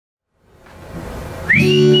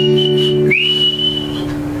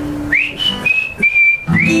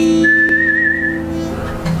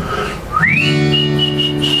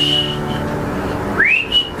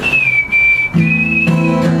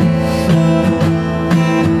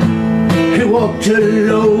Walked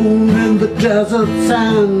alone in the desert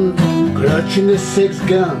sand, clutching a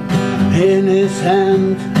six-gun in his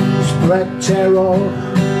hand. Spread terror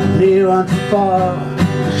near and far,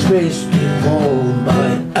 his face deformed by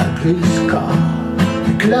an ugly scar.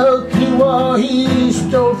 The cloak he wore he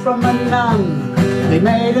stole from a nun. They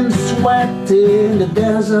made him sweat in the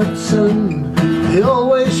desert sun. He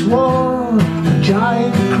always wore a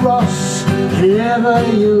giant cross, he never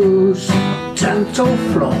used dental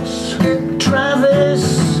floss. Travis,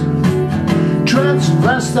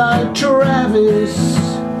 Transvestite Travis,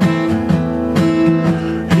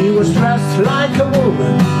 he was dressed like a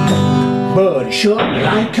woman, but he shot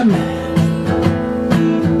like a man.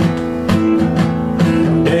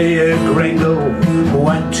 One day a gringo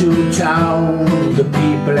went to town. The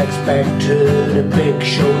people expected a big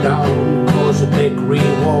showdown, cause a big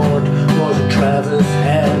reward was a Travis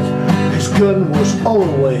head. His gun was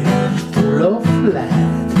always full of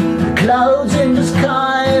lead. The clouds in the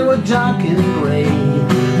sky were dark and grey,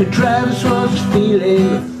 and Travis was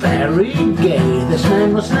feeling very gay. This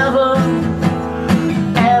man was never,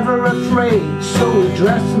 ever afraid, so he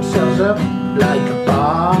dressed himself up like a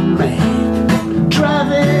barmaid.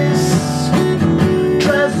 Travis,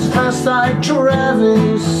 Transvestite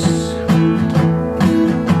Travis,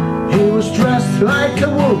 he was dressed like a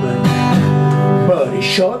woman, but he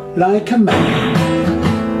shot like a man.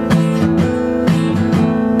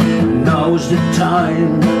 Now was the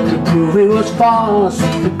time to prove he was fast.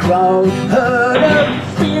 The crowd heard a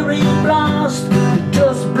fiery blast. The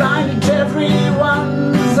dust blinded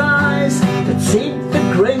everyone's eyes. It seemed the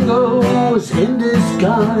gringo was in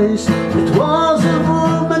disguise. It was a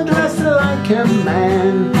woman dressed like a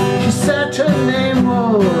man. She said her name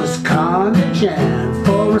was Carnahan.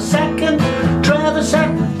 For a second Travis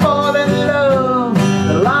had fallen in love.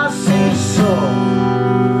 The last he saw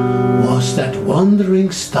was that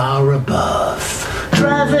wandering star above.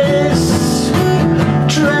 Travis,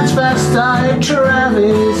 Transvestite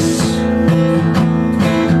Travis,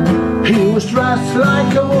 he was dressed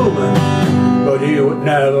like a woman, but he would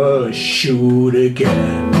never shoot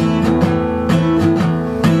again.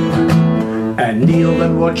 And kneeled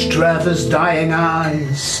and watched Travis' dying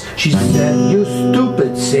eyes. She said, "You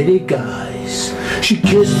stupid city guys." She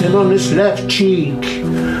kissed him on his left cheek,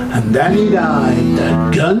 and then he died,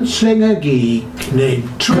 that gunslinger geek named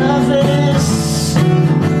Travis,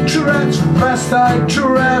 Transvestite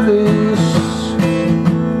Travis.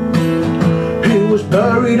 He was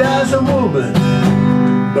buried as a woman,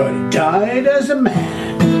 but he died as a man.